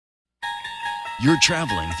You're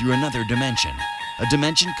traveling through another dimension. A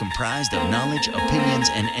dimension comprised of knowledge, opinions,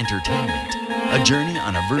 and entertainment. A journey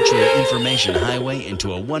on a virtual information highway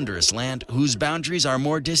into a wondrous land whose boundaries are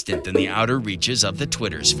more distant than the outer reaches of the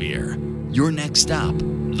Twitter sphere. Your next stop,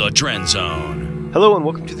 the Trendzone. Hello and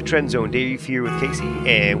welcome to the Trendzone. Dave here with Casey,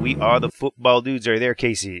 and we are the football dudes. Are you there,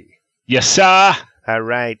 Casey? Yes, sir. All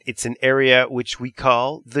right. It's an area which we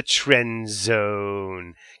call the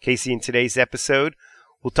Trendzone. Casey, in today's episode,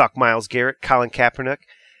 we'll talk Myles Garrett, Colin Kaepernick,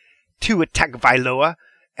 Tua Tagovailoa,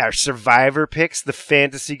 our survivor picks, the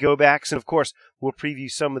fantasy go-backs, and of course, we'll preview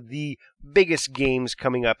some of the biggest games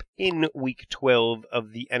coming up in Week 12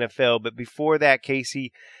 of the NFL. But before that,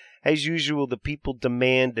 Casey, as usual, the people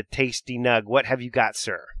demand a tasty nug. What have you got,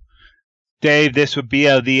 sir? Dave, this would be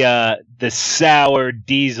the sour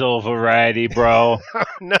diesel variety, bro.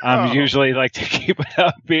 No. Usually like to keep it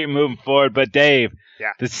upbeat moving forward. But Dave,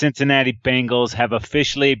 yeah. The Cincinnati Bengals have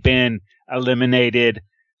officially been eliminated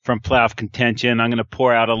from playoff contention. I'm going to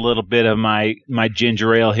pour out a little bit of my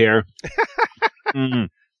ginger ale here.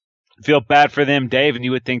 Feel bad for them, Dave, and you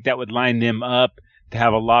would think that would line them up to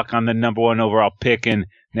have a lock on the number one overall pick in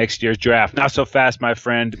next year's draft. Not so fast, my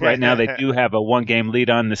friend. Right now they do have a one-game lead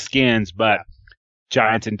on the Skins, but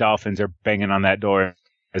Giants and Dolphins are banging on that door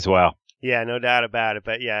as well. Yeah, no doubt about it.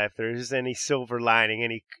 But yeah, if there is any silver lining,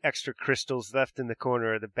 any extra crystals left in the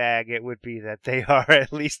corner of the bag, it would be that they are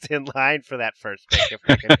at least in line for that first pick. If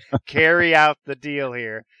we can carry out the deal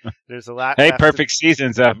here, there's a lot. Hey, perfect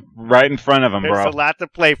season's right in front of them, bro. There's a lot to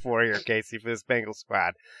play for here, Casey, for this Bengals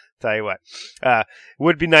squad. Tell you what, it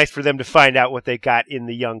would be nice for them to find out what they got in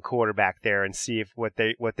the young quarterback there and see if what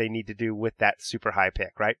they need to do with that super high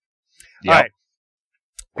pick, right? Yep. All right,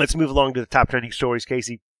 let's move along to the top trending stories,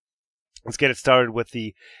 Casey. Let's get it started with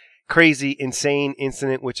the crazy, insane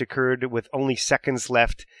incident which occurred with only seconds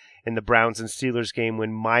left in the Browns and Steelers game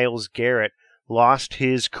when Myles Garrett lost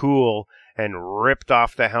his cool and ripped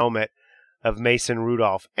off the helmet of Mason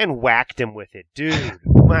Rudolph and whacked him with it. Dude,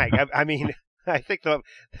 Mike, I mean, I think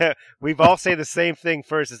we've all say the same thing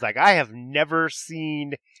first. It's like, I have never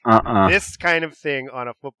seen this kind of thing on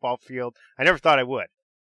a football field. I never thought I would.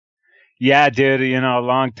 Yeah, dude, a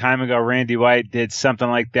long time ago, Randy White did something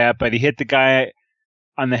like that, but he hit the guy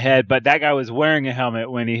on the head, but that guy was wearing a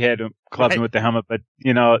helmet when he hit him, clubbed him with the helmet, but,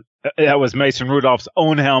 that was Mason Rudolph's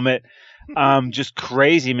own helmet. Just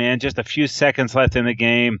crazy, man. Just a few seconds left in the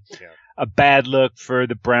game. Yeah. A bad look for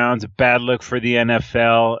the Browns, a bad look for the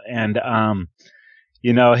NFL, and,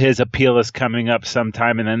 his appeal is coming up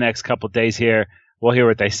sometime in the next couple of days here. We'll hear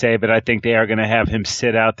what they say, but I think they are going to have him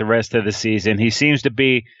sit out the rest of the season. He seems to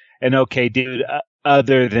be an okay dude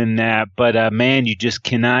other than that, but man, you just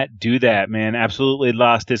cannot do that, man. Absolutely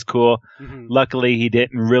lost his cool. Luckily, he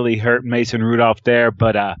didn't really hurt Mason Rudolph there,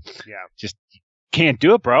 but just can't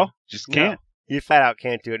do it, bro. Just can't. No, you flat out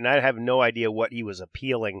can't do it, and I have no idea what he was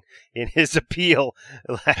appealing in his appeal.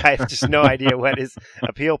 I have just no idea what his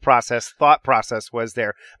thought process was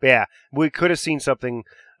there. But yeah, we could have seen something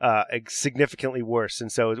significantly worse,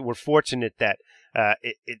 and so we're fortunate that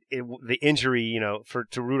the injury,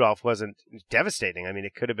 to Rudolph wasn't devastating. I mean,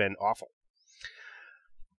 it could have been awful.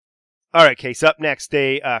 All right, Case, up next,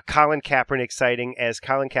 Colin Kaepernick sighting, as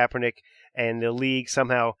Colin Kaepernick and the league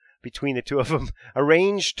somehow, between the two of them,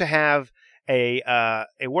 arranged to have a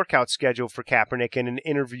workout schedule for Kaepernick and an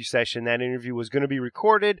interview session. That interview was going to be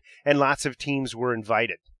recorded, and lots of teams were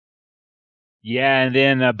invited. Yeah, and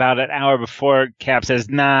then about an hour before, Cap says,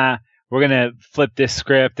 nah, we're going to flip this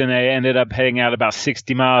script, and they ended up heading out about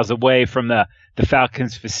 60 miles away from the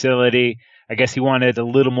Falcons facility. I guess he wanted a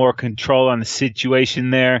little more control on the situation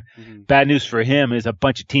there. Bad news for him is a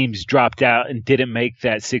bunch of teams dropped out and didn't make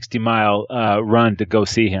that 60-mile run to go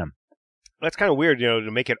see him. That's kind of weird,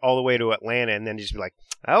 to make it all the way to Atlanta and then just be like,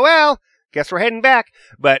 oh, well, guess we're heading back.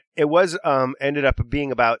 But it was ended up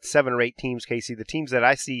being about 7 or 8 teams, Casey. The teams that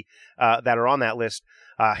I see that are on that list,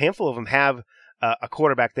 a handful of them have a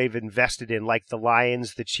quarterback they've invested in, like the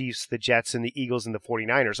Lions, the Chiefs, the Jets, and the Eagles and the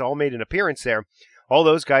 49ers, all made an appearance there. All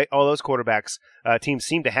those quarterbacks, teams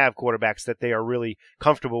seem to have quarterbacks that they are really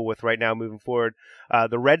comfortable with right now moving forward.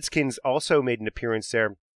 The Redskins also made an appearance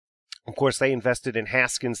there. Of course, they invested in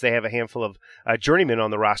Haskins. They have a handful of journeymen on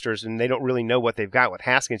the rosters, and they don't really know what they've got with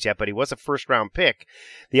Haskins yet, but he was a first-round pick.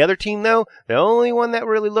 The other team, though, the only one that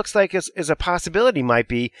really looks like is a possibility might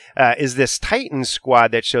be is this Titans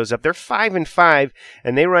squad that shows up. They're 5-5,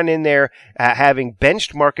 and they run in there having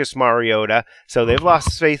benched Marcus Mariota, so they've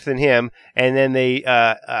lost faith in him. And then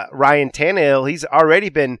Ryan Tannehill, he's already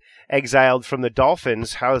been exiled from the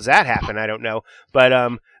Dolphins. How does that happen? I don't know.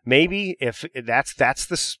 But maybe if that's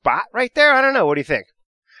the spot right there. I don't know. What do you think?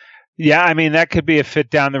 Yeah, I mean, that could be a fit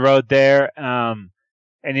down the road there. And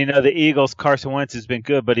the Eagles, Carson Wentz has been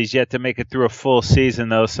good, but he's yet to make it through a full season,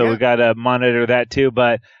 though. So we got to monitor that too.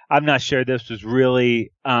 But I'm not sure this was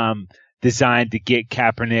really designed to get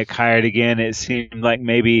Kaepernick hired again. It seemed like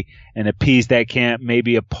maybe an appease that camp,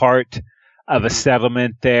 maybe a part of a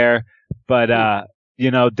settlement there. But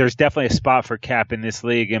there's definitely a spot for Cap in this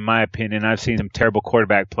league, in my opinion. I've seen some terrible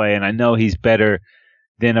quarterback play, and I know he's better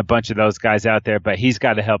than a bunch of those guys out there, but he's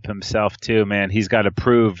got to help himself too, man. He's got to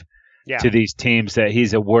prove to these teams that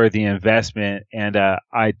he's a worthy investment. And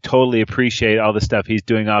I totally appreciate all the stuff he's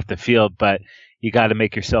doing off the field, but you got to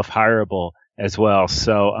make yourself hireable as well.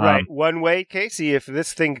 So right. One way, Casey, if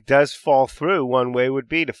this thing does fall through, one way would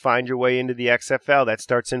be to find your way into the XFL. That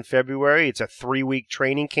starts in February. It's a 3-week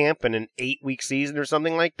training camp and an 8-week season or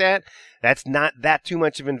something like that. That's not that too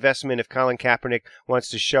much of investment if Colin Kaepernick wants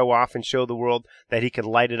to show off and show the world that he can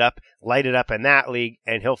light it up in that league,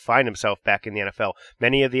 and he'll find himself back in the NFL.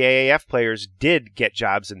 Many of the AAF players did get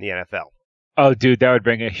jobs in the NFL. Oh, dude, that would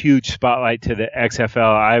bring a huge spotlight to the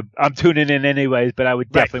XFL. I'm tuning in anyways, but I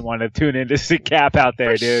would definitely want to tune in to see Cap out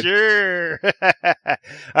there, dude. Sure. All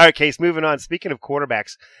right, Case, moving on. Speaking of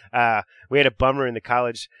quarterbacks, we had a bummer in the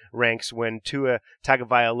college ranks when Tua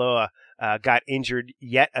Tagovailoa got injured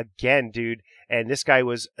yet again, dude. And this guy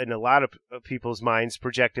was, in a lot of people's minds,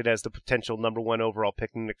 projected as the potential number 1 overall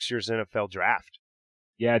pick in next year's NFL draft.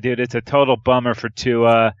 Yeah, dude, it's a total bummer for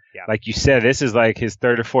Tua. Yeah. Like you said, this is like his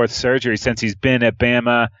 3rd or 4th surgery since he's been at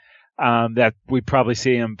Bama. That we probably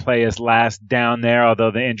see him play his last down there,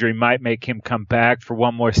 although the injury might make him come back for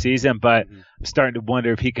one more season. But I'm starting to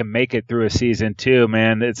wonder if he can make it through a season too,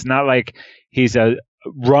 man. It's not like he's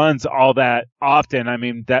runs all that often. I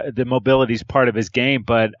mean, the mobility is part of his game,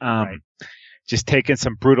 but just taking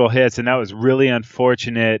some brutal hits, and that was really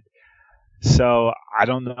unfortunate. So I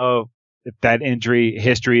don't know if that injury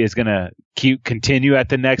history is going to continue at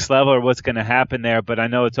the next level or what's going to happen there. But I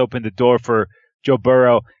know it's opened the door for Joe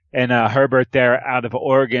Burrow and Herbert there out of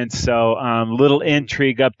Oregon. So little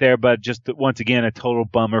intrigue up there, but just once again, a total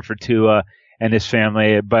bummer for Tua and his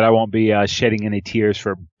family. But I won't be shedding any tears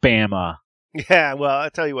for Bama. Yeah, well, I'll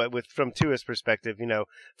tell you what, from Tua's perspective,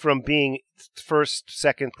 from being 1st,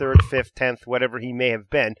 2nd, 3rd, 5th, 10th, whatever he may have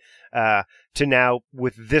been, to now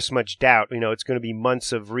with this much doubt, it's going to be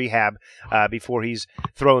months of rehab before he's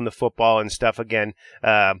throwing the football and stuff again.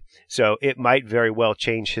 So it might very well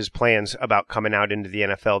change his plans about coming out into the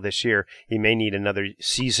NFL this year. He may need another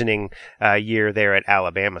seasoning year there at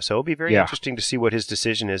Alabama. So it'll be very interesting to see what his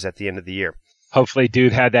decision is at the end of the year. Hopefully,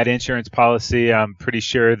 dude had that insurance policy. I'm pretty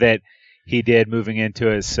sure that he did moving into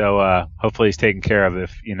it, so hopefully he's taken care of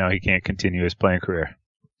if he can't continue his playing career.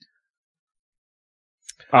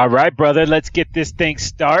 All right, brother, let's get this thing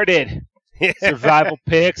started. Survival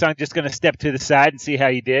picks. I'm just going to step to the side and see how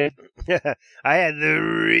you did. I had the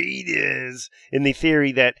Raiders in the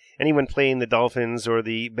theory that anyone playing the Dolphins or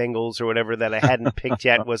the Bengals or whatever that I hadn't picked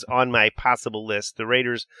yet was on my possible list. The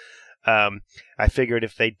Raiders. I figured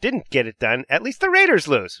if they didn't get it done, at least the Raiders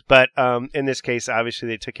lose. But in this case, obviously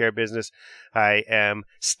they took care of business. I am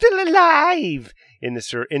still alive in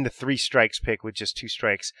the 3 strikes pick with just 2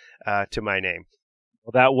 strikes to my name.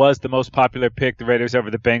 Well, that was the most popular pick, the Raiders over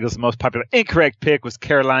the Bengals. The most popular incorrect pick was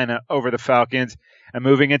Carolina over the Falcons. And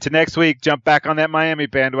moving into next week, jump back on that Miami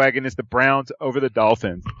bandwagon, is the Browns over the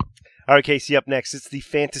Dolphins. All right, Casey, up next, it's the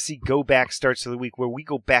Fantasy Go Back starts of the week, where we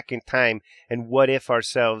go back in time and what if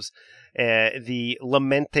ourselves, the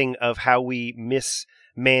lamenting of how we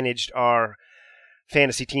mismanaged our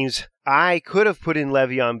fantasy teams. I could have put in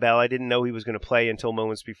Le'Veon Bell. I didn't know he was going to play until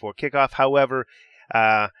moments before kickoff. However,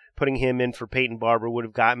 putting him in for Peyton Barber would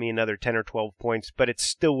have got me another 10 or 12 points, but it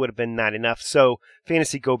still would have been not enough. So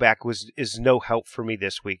Fantasy Go Back is no help for me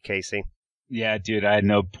this week, Casey. Yeah, dude, I had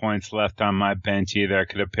no points left on my bench either. I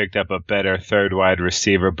could have picked up a better 3rd wide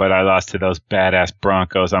receiver, but I lost to those badass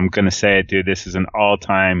Broncos. I'm going to say it, dude. This is an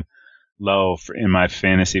all-time low in my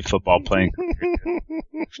fantasy football playing career.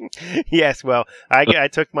 Yes, well, I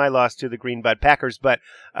took my loss to the Green Bud Packers, but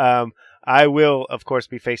I will, of course,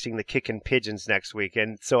 be facing the Kickin' Pigeons next week,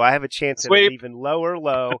 and so I have a chance at an even lower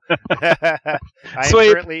low. I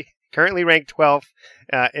am currently ranked 12th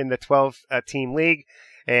in the 12-team league.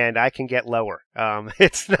 And I can get lower.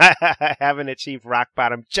 It's not. I haven't achieved rock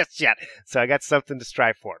bottom just yet, so I got something to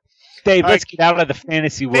strive for. Dave, let's get out of the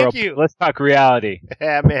fantasy world. Thank you. Let's talk reality.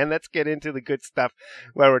 Yeah, man, let's get into the good stuff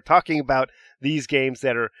where we're talking about these games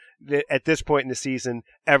that are at this point in the season.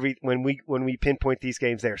 When we pinpoint these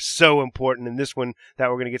games, they're so important. And this one that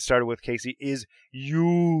we're going to get started with, Casey, is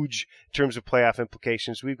huge in terms of playoff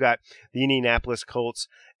implications. We've got the Indianapolis Colts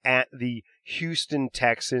at the Houston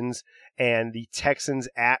Texans, and the Texans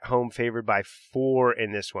at home favored by 4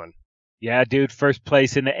 in this one. Yeah, dude, first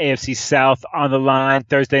place in the AFC South on the line,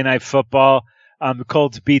 Thursday Night Football. The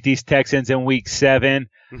Colts beat these Texans in Week 7.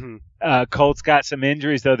 Mm-hmm. Colts got some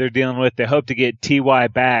injuries, though, they're dealing with. They hope to get T.Y.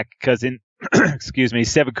 back because in,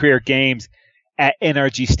 7 career games at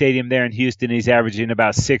NRG Stadium there in Houston, he's averaging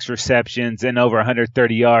about 6 receptions and over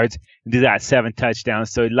 130 yards. He's got 7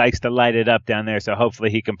 touchdowns, so he likes to light it up down there, so hopefully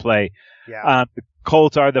he can play. Yeah. The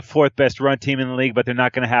Colts are the 4th best run team in the league, but they're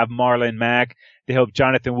not going to have Marlon Mack. They hope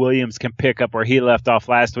Jonathan Williams can pick up where he left off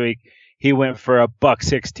last week. He went for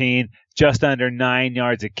 $116, just under 9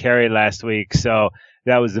 yards a carry last week. So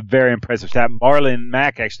that was a very impressive stat. Marlon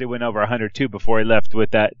Mack actually went over 102 before he left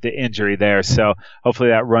with the injury there. So hopefully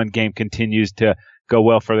that run game continues to go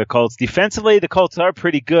well for the Colts. Defensively, the Colts are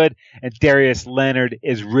pretty good, and Darius Leonard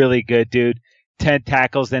is really good, dude. 10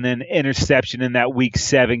 tackles and an interception in that Week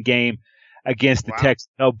 7 game against the Texans.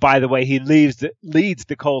 Oh, by the way, he leads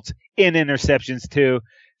the Colts in interceptions too.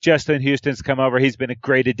 Justin Houston's come over. He's been a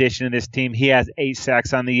great addition to this team. He has 8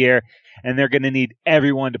 sacks on the year, and they're going to need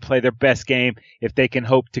everyone to play their best game if they can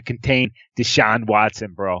hope to contain Deshaun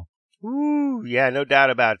Watson, bro. Ooh, yeah, no doubt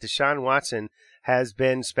about it. Deshaun Watson has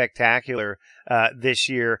been spectacular this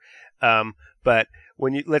year. But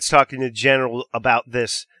let's talk in general about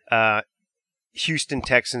this Houston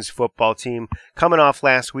Texans football team coming off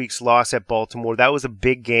last week's loss at Baltimore. That was a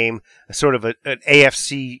big game, sort of an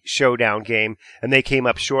AFC showdown game, and they came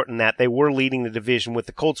up short in that. They were leading the division. With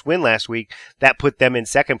the Colts win last week, that put them in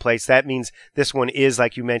second place. That means this one is,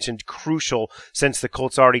 like you mentioned, crucial since the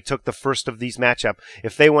Colts already took the first of these matchups.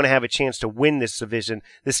 If they want to have a chance to win this division,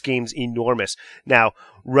 this game's enormous. Now,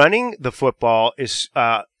 running the football is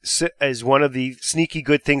one of the sneaky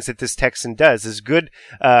good things that this Texan does. As good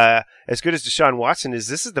as Deshaun Watson is,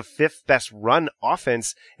 this is the 5th best run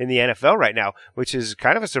offense in the NFL right now, which is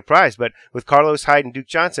kind of a surprise. But with Carlos Hyde and Duke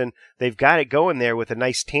Johnson, they've got it going there with a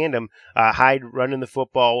nice tandem. Hyde running the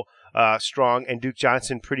football strong, and Duke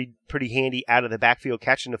Johnson pretty handy out of the backfield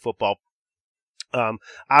catching the football.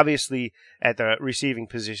 Obviously, at the receiving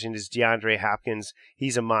position is DeAndre Hopkins.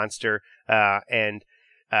 He's a monster, and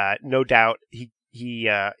no doubt he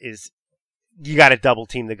is. You got to double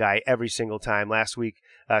team the guy every single time. Last week,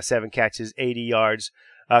 7 catches, 80 yards.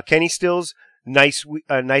 Kenny Stills, nice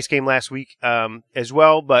game last week as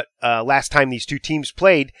well. But last time these two teams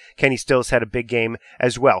played, Kenny Stills had a big game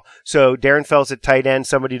as well. So Darren Fells at tight end,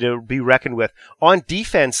 somebody to be reckoned with. On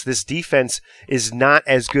defense, this defense is not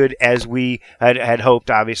as good as we had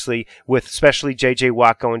hoped, obviously, with especially J.J.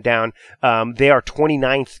 Watt going down. They are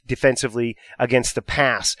 29th defensively against the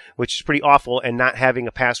pass, which is pretty awful, and not having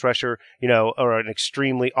a pass rusher, or an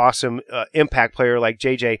extremely awesome impact player like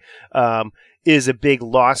J.J., is a big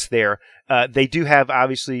loss there. They do have,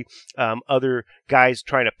 obviously, other guys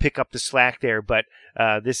trying to pick up the slack there, but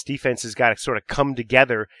this defense has got to sort of come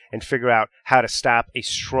together and figure out how to stop a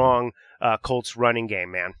strong Colts running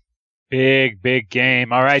game, man. Big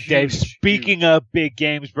game. All right, Dave. Speaking of big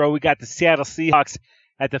games, bro, we got the Seattle Seahawks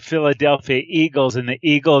at the Philadelphia Eagles, and the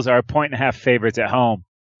Eagles are 1.5 favorites at home.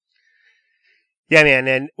 Yeah, man,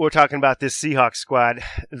 and we're talking about this Seahawks squad.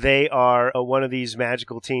 They are one of these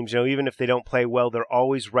magical teams. Even if they don't play well, they're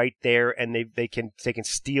always right there, and they can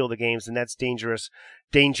steal the games, and that's dangerous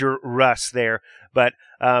there. But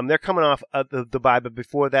they're coming off the bye. But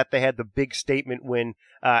before that, they had the big statement win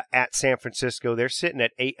at San Francisco. They're sitting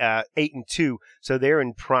at 8-2, so they're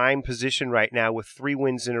in prime position right now with 3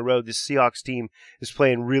 wins in a row. This Seahawks team is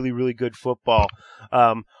playing really, really good football.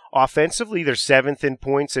 Offensively, they're 7th in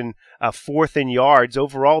points and 4th in yards.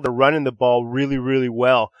 Overall, they're running the ball really, really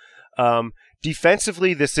well.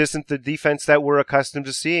 Defensively, this isn't the defense that we're accustomed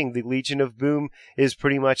to seeing. The Legion of Boom is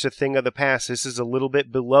pretty much a thing of the past. This is a little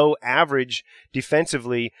bit below average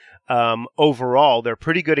defensively overall. They're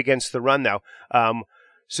pretty good against the run, though.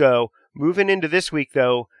 So moving into this week,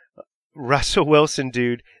 though, Russell Wilson,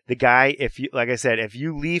 dude, the guy, like I said, if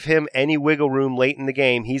you leave him any wiggle room late in the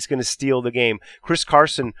game, he's going to steal the game. Chris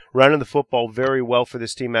Carson running the football very well for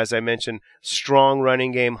this team, as I mentioned. Strong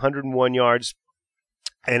running game, 101 yards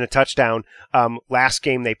and a touchdown last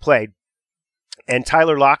game they played. And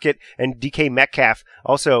Tyler Lockett and DK Metcalf,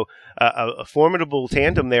 also a formidable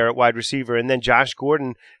tandem there at wide receiver. And then Josh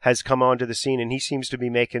Gordon has come onto the scene, and he seems to be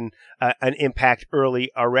making an impact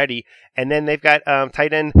early already. And then they've got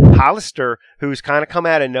tight end Hollister, who's kind of come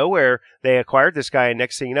out of nowhere. They acquired this guy, and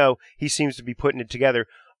next thing you know, he seems to be putting it together.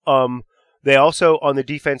 They also, on the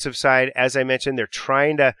defensive side, as I mentioned, they're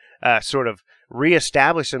trying to sort of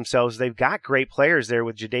reestablish themselves. They've got great players there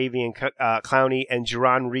with Jadeveon Clowney and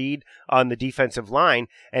Jerron Reed on the defensive line,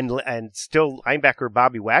 and still linebacker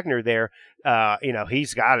Bobby Wagner there.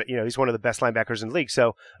 he's got it. He's one of the best linebackers in the league.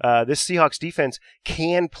 So this Seahawks defense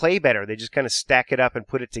can play better. They just kind of stack it up and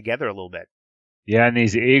put it together a little bit. Yeah, and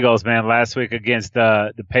these Eagles, man, last week against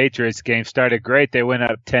the Patriots game started great. They went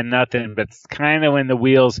up 10-0, but it's kind of when the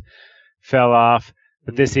wheels fell off.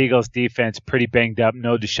 But this Eagles defense pretty banged up.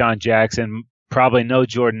 No Deshaun Jackson, probably no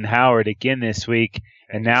Jordan Howard again this week,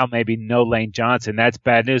 and now maybe no Lane Johnson. That's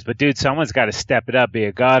bad news. But, dude, someone's got to step it up. Be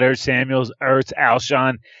it Goddard, Samuels, Ertz,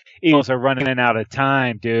 Alshon. Eagles are running out of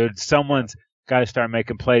time, dude. Someone's got to start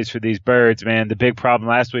making plays for these birds, man. The big problem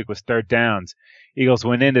last week was third downs. Eagles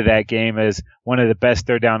went into that game as one of the best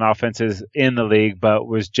third down offenses in the league, but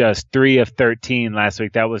was just 3 of 13 last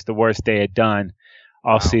week. That was the worst they had done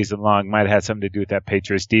all season long. Might have had something to do with that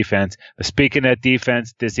Patriots defense. But speaking of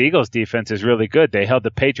defense, this Eagles defense is really good. They held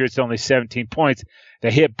the Patriots to only 17 points.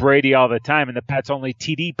 They hit Brady all the time, and the Pats' only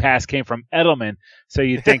TD pass came from Edelman. So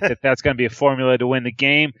you think that that's going to be a formula to win the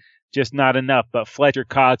game. Just not enough. But Fletcher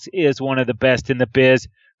Cox is one of the best in the biz.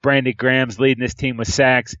 Brandon Graham's leading this team with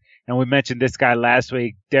sacks. And we mentioned this guy last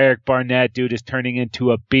week. Derek Barnett, dude, is turning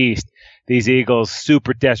into a beast. These Eagles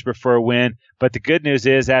super desperate for a win. But the good news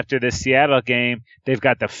is after the Seattle game, they've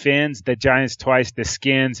got the Finns, the Giants twice, the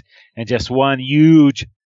Skins, and just one huge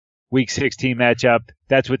Week 16 matchup.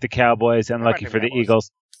 That's with the Cowboys. Unlucky for the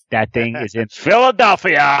Eagles. That thing is in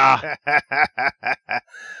Philadelphia.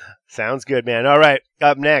 Sounds good, man. All right,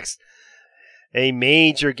 up next, a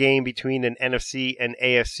major game between an NFC and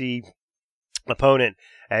AFC opponent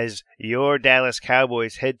as your Dallas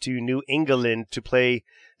Cowboys head to New England to play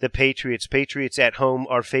the Patriots. Patriots at home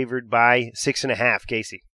are favored by 6.5,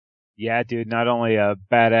 Casey. Yeah, dude, not only a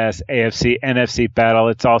badass AFC, NFC battle,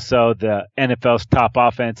 it's also the NFL's top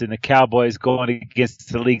offense and the Cowboys going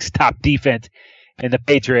against the league's top defense and the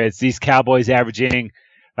Patriots. These Cowboys averaging,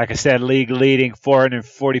 like I said, league-leading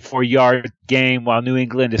 444-yard game while New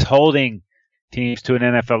England is holding teams to an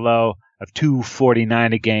NFL low of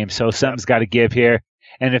 249 a game. So something's got to give here.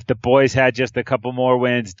 And if the boys had just a couple more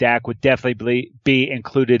wins, Dak would definitely be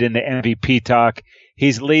included in the MVP talk.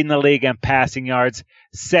 He's leading the league in passing yards,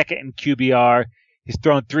 second in QBR. He's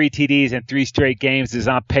thrown 3 TDs in 3 straight games, is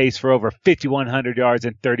on pace for over 5,100 yards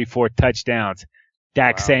and 34 touchdowns.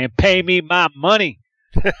 Dak saying, pay me my money.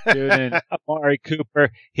 Dude, and Amari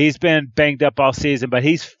Cooper, he's been banged up all season, but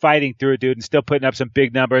he's fighting through it, dude, and still putting up some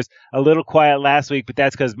big numbers. A little quiet last week, but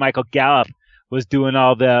that's because Michael Gallup was doing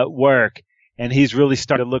all the work. And he's really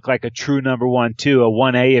started to look like a true number 1, too, a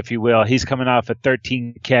 1A, if you will. He's coming off a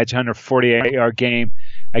 13-catch, 148-yard game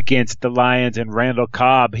against the Lions, and Randall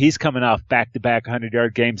Cobb, he's coming off back-to-back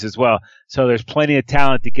 100-yard games as well. So there's plenty of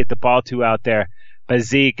talent to get the ball to out there. But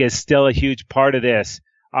Zeke is still a huge part of this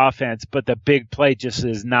offense, but the big play just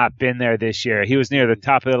has not been there this year. He was near the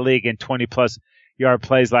top of the league in 20-plus yard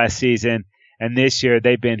plays last season, and this year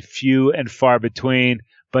they've been few and far between.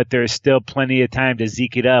 But there's still plenty of time to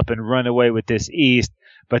zeke it up and run away with this East.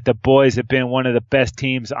 But the boys have been one of the best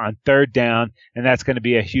teams on third down, and that's going to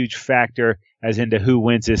be a huge factor as into who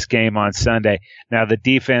wins this game on Sunday. Now, the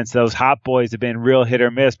defense, those hot boys have been real hit or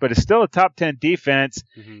miss, but it's still a top 10 defense,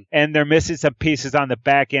 and they're missing some pieces on the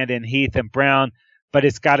back end in Heath and Brown, but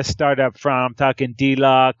it's got to start up front. I'm talking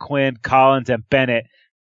D-Law, Quinn, Collins, and Bennett,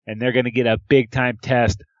 and they're going to get a big-time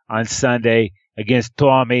test on Sunday against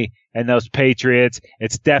Tommy and those Patriots.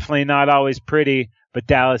 It's definitely not always pretty, but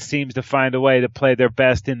Dallas seems to find a way to play their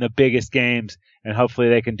best in the biggest games, and hopefully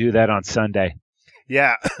they can do that on Sunday.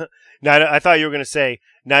 Yeah. Now, I thought you were going to say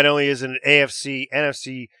not only is it an AFC,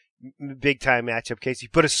 NFC big-time matchup, Casey,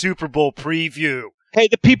 but a Super Bowl preview. Hey,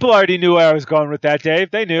 the people already knew where I was going with that,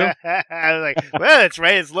 Dave. They knew. I was like, well, that's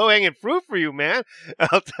right. It's low-hanging fruit for you, man.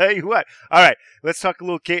 I'll tell you what. All right, let's talk a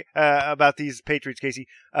little about these Patriots, Casey.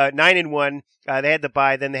 9-1. They had the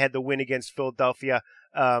bye, then they had the win against Philadelphia.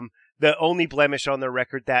 The only blemish on their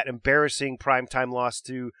record, that embarrassing primetime loss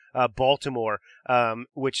to Baltimore,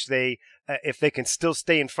 which they, if they can still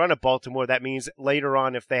stay in front of Baltimore, that means later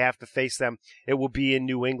on, if they have to face them, it will be in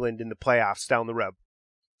New England in the playoffs down the road.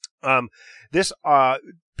 This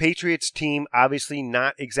Patriots team, obviously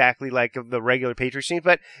not exactly like the regular Patriots team,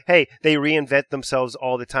 but hey, they reinvent themselves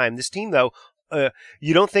all the time. This team, though,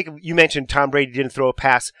 you don't think, you mentioned Tom Brady didn't throw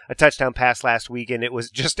a touchdown pass last week, and it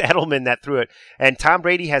was just Edelman that threw it. And Tom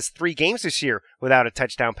Brady has 3 games this year without a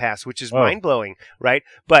touchdown pass, which is mind-blowing, right?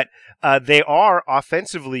 But they are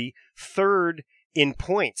offensively third in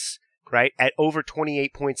points, right, at over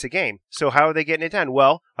 28 points a game. So how are they getting it done?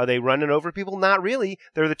 Well, are they running over people? Not really.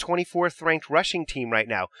 They're the 24th ranked rushing team right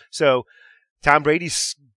now. So Tom Brady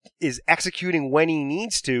is executing when he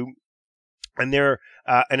needs to. And they're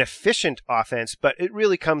an efficient offense, but it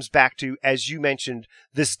really comes back to, as you mentioned,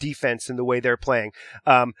 this defense and the way they're playing.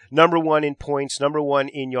 Number one in points, number one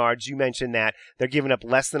in yards. You mentioned that. They're giving up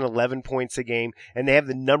less than 11 points a game, and they have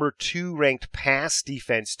the number 2 ranked pass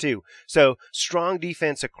defense, too. So strong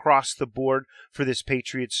defense across the board for this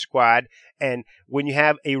Patriots squad. And when you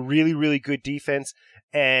have a really, really good defense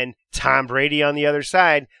and Tom Brady on the other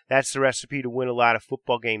side, that's the recipe to win a lot of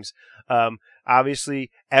football games.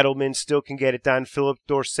 Obviously, Edelman still can get it done. Philip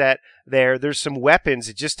Dorsett there's some weapons.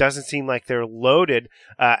 It just doesn't seem like they're loaded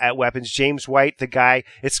at weapons. James White, the guy,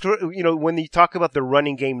 it's, when you talk about the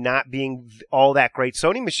running game not being all that great,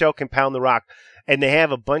 Sony Michel can pound the rock. And they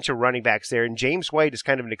have a bunch of running backs there. And James White is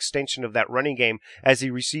kind of an extension of that running game as he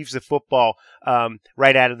receives the football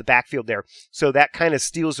right out of the backfield there. So that kind of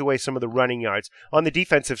steals away some of the running yards. On the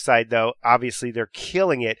defensive side, though, obviously they're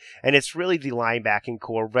killing it. And it's really the linebacking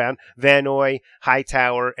core. Van Noy,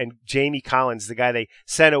 Hightower, and Jamie Collins, the guy they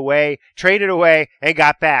sent away, traded away, and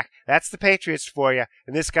got back. That's the Patriots for you.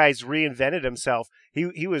 And this guy's reinvented himself.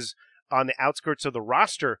 He was on the outskirts of the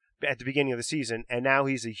roster at the beginning of the season, and now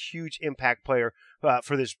he's a huge impact player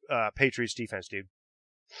for this Patriots defense, dude.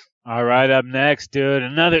 All right, up next, dude.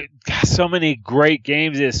 So many great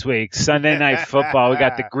games this week. Sunday Night Football. We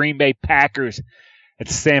got the Green Bay Packers at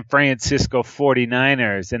the San Francisco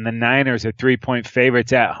 49ers, and the Niners are 3-point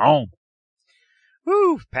favorites at home.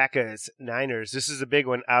 Woo! Packers, Niners. This is a big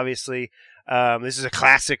one, obviously. This is a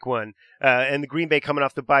classic one. And the Green Bay coming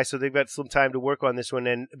off the bye, so they've got some time to work on this one.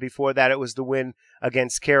 And before that, it was the win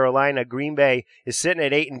against Carolina. Green Bay is sitting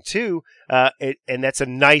at 8-2, and that's a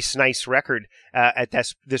nice record at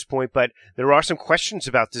this point. But there are some questions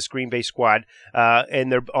about this Green Bay squad,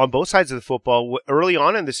 and they're on both sides of the football. Early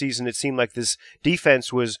on in the season, it seemed like this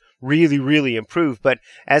defense was really, really improved. But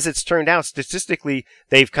as it's turned out, statistically,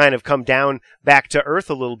 they've kind of come down back to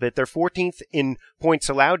earth a little bit. They're 14th in points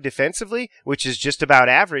allowed defensively, which is just about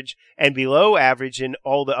average, and below average in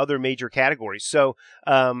all the other major categories. So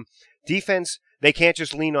defense, they can't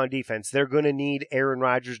just lean on defense. They're going to need Aaron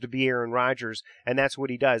Rodgers to be Aaron Rodgers, and that's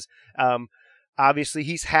what he does. Obviously,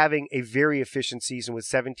 he's having a very efficient season with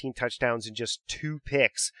 17 touchdowns and just 2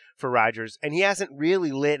 picks for Rodgers, and he hasn't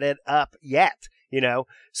really lit it up yet.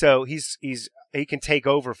 So he can take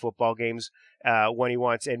over football games when he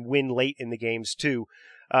wants and win late in the games too.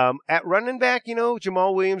 At running back,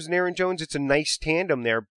 Jamal Williams and Aaron Jones, it's a nice tandem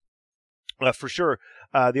there for sure.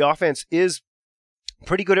 The offense is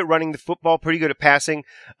pretty good at running the football, pretty good at passing,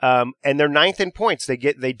 and they're 9th in points. They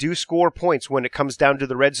do score points when it comes down to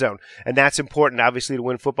the red zone, and that's important, obviously, to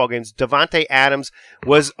win football games. Davante Adams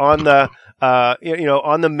was on the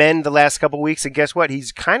on the mend the last couple of weeks, and guess what?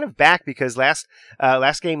 He's kind of back because last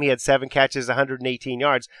game he had 7 catches, 118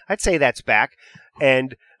 yards. I'd say that's back,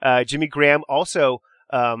 and Jimmy Graham also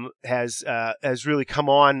has really come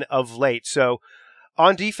on of late. So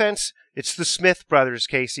on defense, it's the Smith brothers,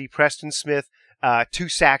 Casey. Preston Smith, 2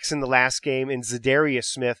 sacks in the last game, and Zadarius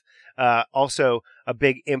Smith, also a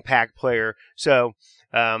big impact player. So,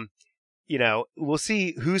 we'll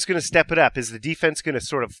see who's going to step it up. Is the defense going to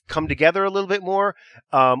sort of come together a little bit more,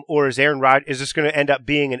 or is this going to end up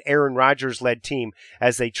being an Aaron Rodgers-led team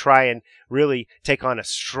as they try and really take on a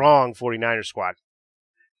strong 49ers squad?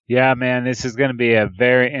 Yeah, man, this is going to be a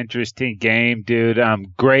very interesting game, dude.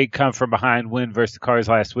 Great come-from-behind win versus the Cards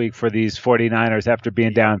last week for these 49ers after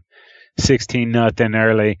being down 16-0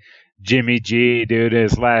 early. Jimmy G, dude,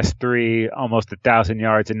 his last 3, almost 1,000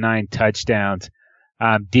 yards and 9 touchdowns.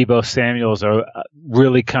 Deebo Samuels are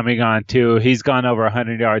really coming on, too. He's gone over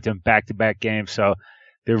 100 yards in back-to-back games, so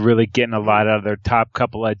they're really getting a lot out of their top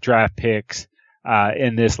couple of draft picks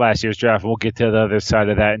in this last year's draft. We'll get to the other side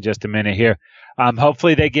of that in just a minute here.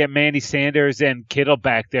 Hopefully they get Manny Sanders and Kittle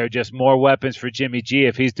back there, just more weapons for Jimmy G.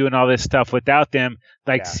 If he's doing all this stuff without them,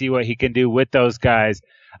 I'd like to see what he can do with those guys.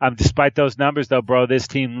 Despite those numbers, though, bro, this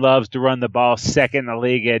team loves to run the ball, second in the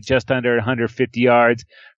league at just under 150 yards.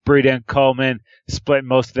 Breida and Coleman split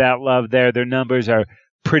most of that love there. Their numbers are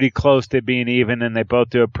pretty close to being even, and they both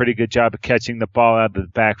do a pretty good job of catching the ball out of the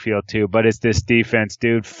backfield, too. But it's this defense,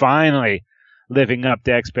 dude, finally living up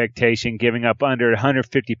to expectation, giving up under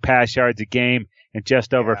 150 pass yards a game and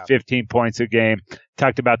just over 15 points a game.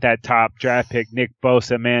 Talked about that top draft pick, Nick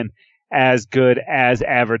Bosa, man, as good as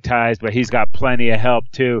advertised, but he's got plenty of help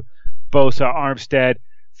too. Bosa, Armstead,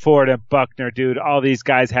 Ford, and Buckner, dude, all these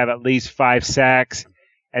guys have at least 5 sacks,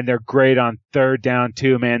 and they're great on third down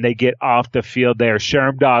too, man. They get off the field there.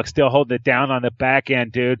 Sherm Dog still holding it down on the back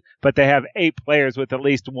end, dude, but they have 8 players with at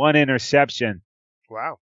least 1 interception.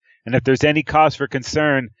 Wow. And if there's any cause for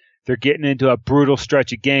concern, they're getting into a brutal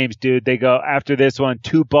stretch of games, dude. They go after this one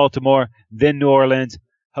to Baltimore, then New Orleans,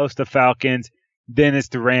 host the Falcons, then it's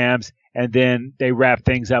the Rams, and then they wrap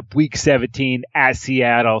things up week 17 at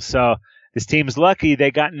Seattle. So this team's lucky.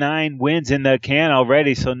 They got 9 wins in the can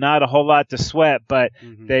already, so not a whole lot to sweat, but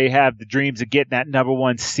they have the dreams of getting that number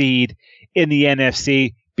 1 seed in the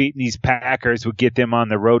NFC. Beating these Packers would get them on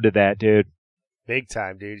the road to that, dude. Big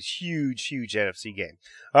time, dude. It's huge NFC game.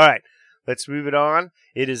 All right, let's move it on.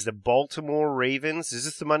 It is the Baltimore Ravens. Is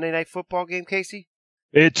this the Monday Night Football game, Casey?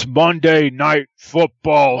 It's Monday Night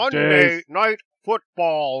Football, Monday Night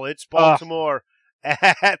Football. It's Baltimore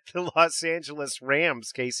at the Los Angeles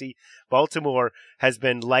Rams, Casey. Baltimore has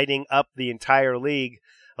been lighting up the entire league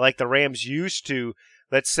like the Rams used to.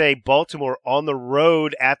 Let's say Baltimore on the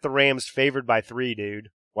road at the Rams, favored by 3, dude.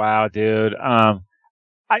 Wow, dude.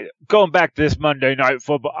 Going back to this Monday Night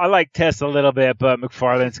Football, I like Tess a little bit, but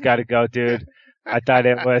McFarland's got to go, dude. I thought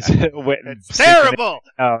it was it's terrible.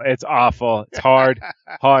 Oh, it's awful. It's hard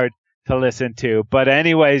to listen to. But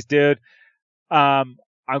anyways, dude, I'm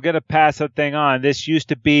gonna pass the thing on. This used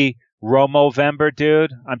to be Romovember,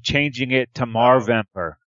 dude. I'm changing it to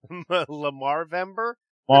Marvember. Lamarvember?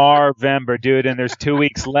 Marvember, dude, and there's 2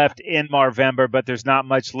 weeks left in Marvember, but there's not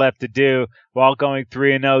much left to do. While going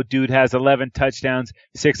 3-0, dude has 11 touchdowns,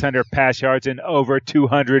 600 pass yards, and over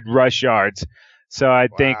 200 rush yards. So I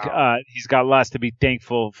think he's got lots to be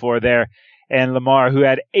thankful for there. And Lamar, who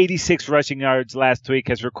had 86 rushing yards last week,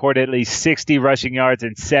 has recorded at least 60 rushing yards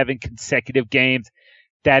in 7 consecutive games.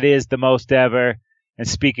 That is the most ever. And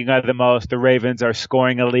speaking of the most, the Ravens are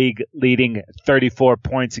scoring a league-leading 34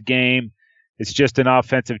 points a game. It's just an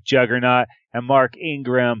offensive juggernaut. And Mark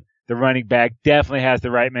Ingram, the running back, definitely has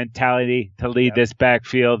the right mentality to lead this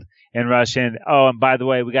backfield in rushing. Oh, and by the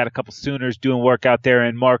way, we got a couple Sooners doing work out there,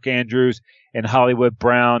 and Mark Andrews and Hollywood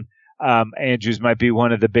Brown. Andrews might be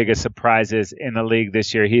one of the biggest surprises in the league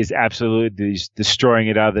this year. He is absolutely destroying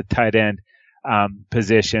it out of the tight end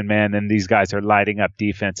position, man. And these guys are lighting up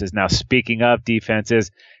defenses. Now, speaking of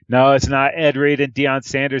defenses, no, it's not Ed Reed and Deion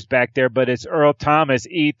Sanders back there, but it's Earl Thomas,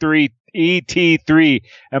 ET3,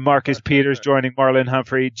 and Marcus Peters joining Marlon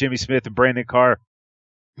Humphrey, Jimmy Smith, and Brandon Carr.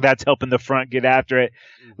 That's helping the front get after it.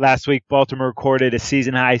 Last week, Baltimore recorded a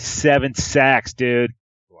season-high 7 sacks, dude.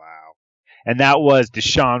 Wow. And that was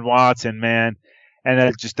Deshaun Watson, man.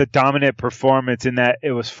 And just a dominant performance in that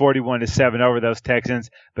it was 41-7 over those Texans.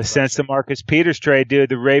 But since the Marcus Peters trade, dude,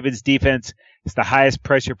 the Ravens defense is the highest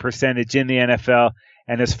pressure percentage in the NFL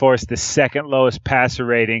and has forced the second lowest passer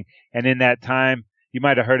rating. And in that time, you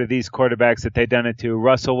might have heard of these quarterbacks that they've done it to: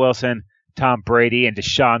 Russell Wilson, Tom Brady, and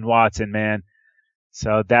Deshaun Watson, man.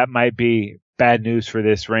 So that might be bad news for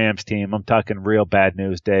this Rams team. I'm talking real bad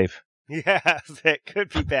news, Dave. Yeah, that could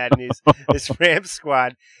be bad news. This Rams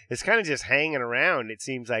squad is kind of just hanging around. It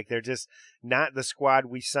seems like they're just not the squad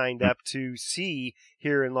we signed up to see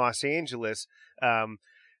here in Los Angeles.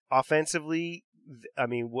 Offensively, I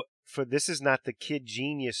mean, this is not the kid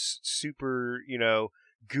genius, super,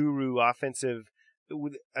 guru offensive.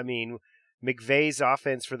 I mean, McVay's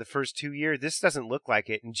offense for the first 2 years, this doesn't look like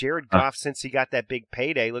it. And Jared Goff, since he got that big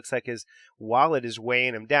payday, looks like his wallet is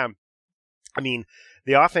weighing him down. I mean,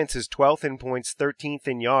 the offense is 12th in points, 13th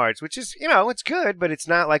in yards, which is, it's good, but it's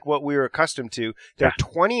not like what we were accustomed to. They're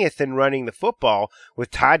 20th in running the football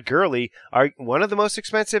with Todd Gurley, one of the most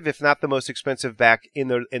expensive, if not the most expensive back in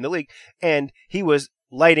the league, and he was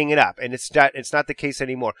lighting it up, and it's not the case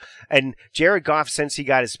anymore. And Jared Goff, since he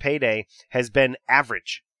got his payday, has been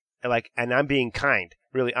average. And I'm being kind,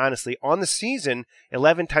 really honestly. On the season,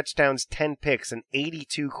 11 touchdowns, 10 picks, an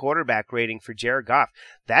 82 quarterback rating for Jared Goff.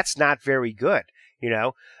 That's not very good,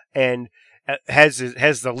 And has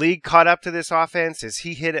the league caught up to this offense? Has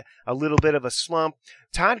he hit a little bit of a slump?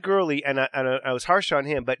 Todd Gurley, and I was harsh on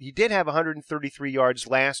him, but he did have 133 yards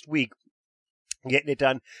last week, getting it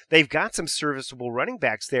done. They've got some serviceable running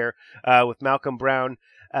backs there with Malcolm Brown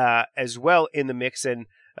as well in the mix, and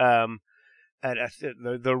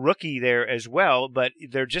the rookie there as well, but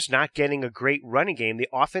they're just not getting a great running game. The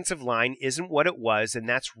offensive line isn't what it was, and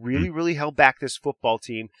that's really, really held back this football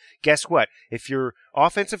team. Guess what? If your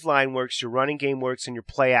offensive line works, your running game works, and your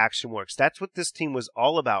play action works. That's what this team was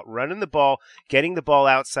all about: running the ball, getting the ball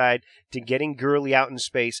outside, to getting Gurley out in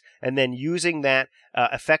space, and then using that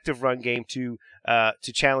effective run game to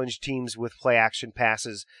challenge teams with play action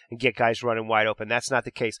passes and get guys running wide open. That's not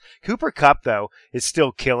the case. Cooper Kupp, though, is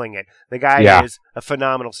still killing it. The guy is a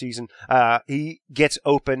phenomenal season. He gets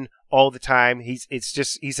open all the time. He's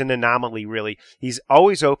an anomaly, really. He's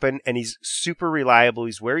always open, and he's super reliable.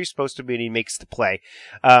 He's where he's supposed to be, and he makes the play.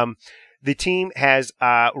 the team has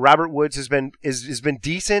Robert Woods has been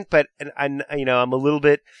decent, but I'm a little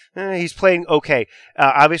bit he's playing okay.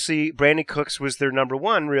 Obviously, Brandon Cooks was their number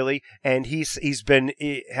one really, and he's been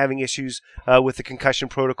having issues with the concussion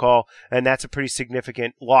protocol, and that's a pretty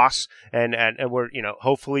significant loss. And we're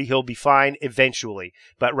hopefully he'll be fine eventually,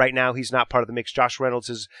 but right now he's not part of the mix. Josh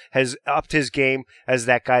Reynolds has upped his game as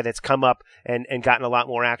that guy that's come up and gotten a lot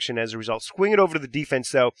more action as a result. Swing it over to the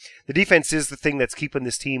defense, though. The defense is the thing that's keeping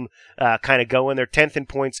this team kind of going. They're 10th in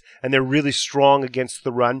points, and they're really strong against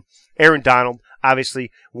the run. Aaron Donald,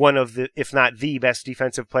 obviously one of the, if not the best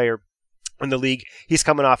defensive player in the league. He's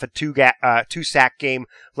coming off a two-sack game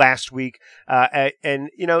last week. And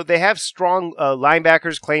they have strong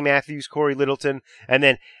linebackers, Clay Matthews, Corey Littleton, and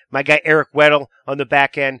then my guy Eric Weddle on the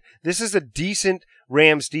back end. This is a decent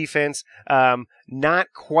Rams defense, not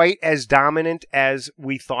quite as dominant as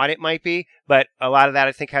we thought it might be, but a lot of that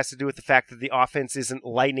I think has to do with the fact that the offense isn't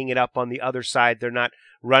lighting it up on the other side. They're not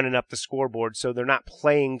running up the scoreboard, so they're not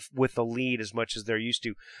playing with the lead as much as they're used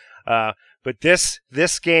to. But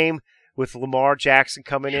this game with Lamar Jackson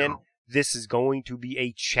coming in, this is going to be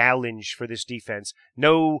a challenge for this defense.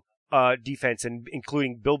 No defense, and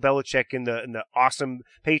including Bill Belichick in the awesome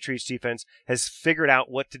Patriots defense, has figured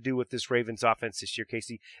out what to do with this Ravens offense this year,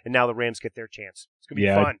 Casey, and now the Rams get their chance. It's going to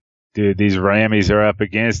be fun. Dude, these Rammies are up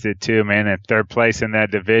against it too, man. At third place in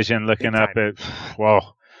that division, looking up at,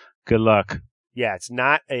 well, good luck. Yeah, it's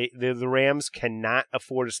not the Rams cannot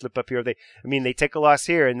afford to slip up here. They take a loss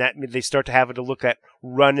here, and that they start to have to look at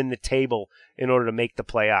running the table in order to make the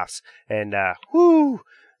playoffs. And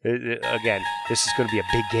again, this is going to be a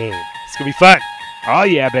big game. It's going to be fun. Oh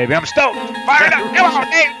yeah, baby, I'm stoked. Fire it up! Come on,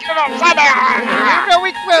 Dave! Come on, fire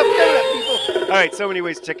Week 12, people. All right, so many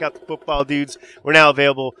ways to check out the Football Dudes. We're now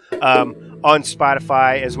available on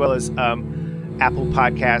Spotify as well as Apple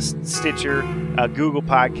Podcasts, Stitcher, Google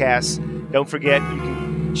Podcasts. Don't forget, you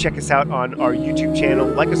can check us out on our YouTube channel,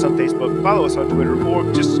 like us on Facebook, follow us on Twitter, or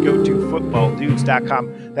just go to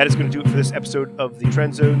footballdudes.com. That is going to do it for this episode of the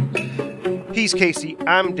Trendzone. He's Casey.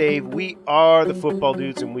 I'm Dave. We are the Football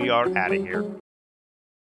Dudes, and we are out of here.